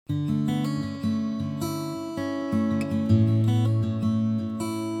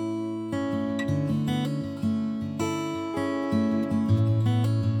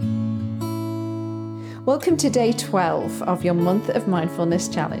Welcome to day 12 of your Month of Mindfulness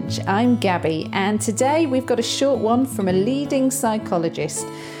Challenge. I'm Gabby, and today we've got a short one from a leading psychologist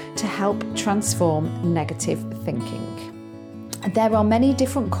to help transform negative thinking. There are many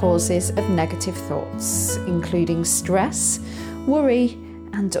different causes of negative thoughts, including stress, worry,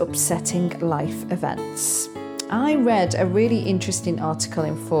 and upsetting life events. I read a really interesting article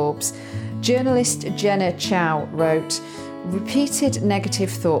in Forbes. Journalist Jenna Chow wrote, "Repeated negative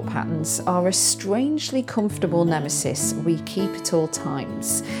thought patterns are a strangely comfortable nemesis we keep at all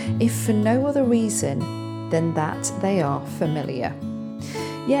times, if for no other reason than that they are familiar.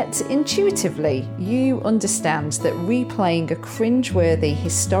 Yet intuitively, you understand that replaying a cringeworthy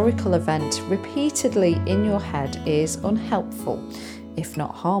historical event repeatedly in your head is unhelpful, if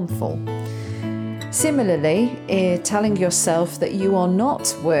not harmful. Similarly, telling yourself that you are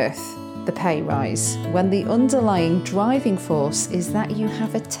not worth the pay rise, when the underlying driving force is that you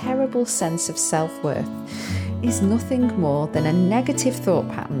have a terrible sense of self-worth, is nothing more than a negative thought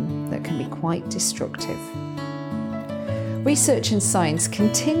pattern that can be quite destructive." Research and science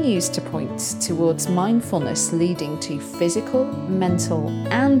continues to point towards mindfulness leading to physical, mental,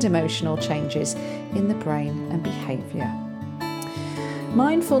 and emotional changes in the brain and behaviour.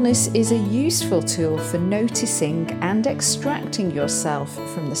 Mindfulness is a useful tool for noticing and extracting yourself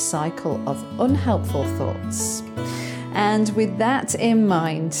from the cycle of unhelpful thoughts. And with that in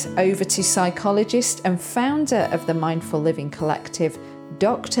mind, over to psychologist and founder of the Mindful Living Collective,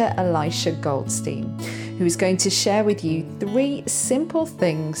 Dr. Elisha Goldstein, who is going to share with you 3 simple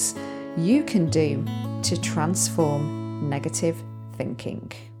things you can do to transform negative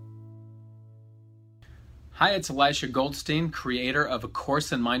thinking. Hi, it's Elisha Goldstein, creator of A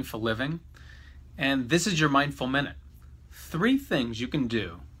Course in Mindful Living, and this is your Mindful Minute. 3 things you can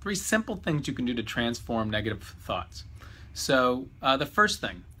do, 3 simple things you can do to transform negative thoughts. So the first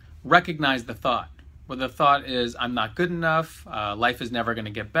thing, recognize the thought. Whether the thought is, I'm not good enough, life is never going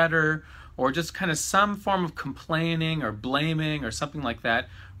to get better, or just kind of some form of complaining or blaming or something like that,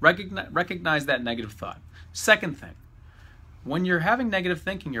 recognize that negative thought. Second thing, when you're having negative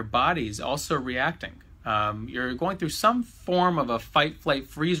thinking, your body is also reacting. You're going through some form of a fight, flight,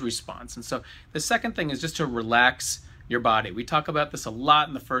 freeze response. And so the second thing is just to relax your body. We talk about this a lot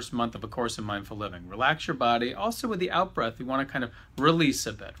in the first month of A Course in Mindful Living. Relax your body. Also with the out-breath, we want to kind of release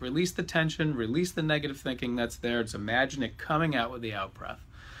a bit. Release the tension, release the negative thinking that's there. Just imagine it coming out with the out-breath.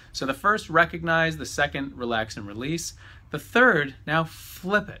 So the first, recognize. The second, relax and release. The third, now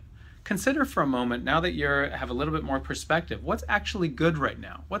flip it. Consider for a moment, now that you have a little bit more perspective, what's actually good right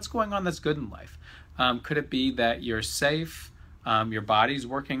now? What's going on that's good in life? Could it be that you're safe, your body's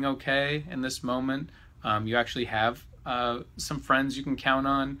working okay in this moment, you actually have some friends you can count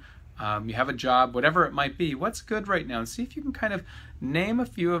on, you have a job, whatever it might be. What's good right now? And see if you can kind of name a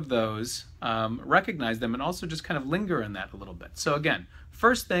few of those, recognize them, and also just kind of linger in that a little bit. So again,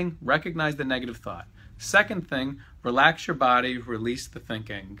 first thing, recognize the negative thought. Second thing, relax your body, release the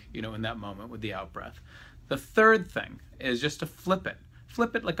thinking, in that moment with the out-breath. The third thing is just to flip it.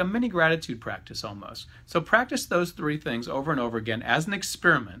 Flip it like a mini gratitude practice almost. So practice those 3 things over and over again as an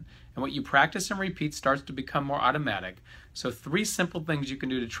experiment, and what you practice and repeat starts to become more automatic. So 3 simple things you can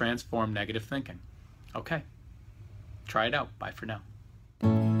do to transform negative thinking. Okay, try it out. Bye for now.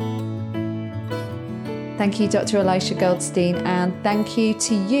 Thank you, Dr. Elisha Goldstein, and thank you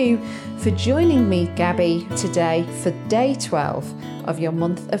to you for joining me, Gabby, today for day 12 of your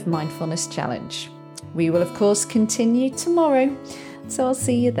Month of Mindfulness Challenge. We will, of course, continue tomorrow. So I'll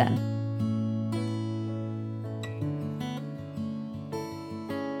see you then.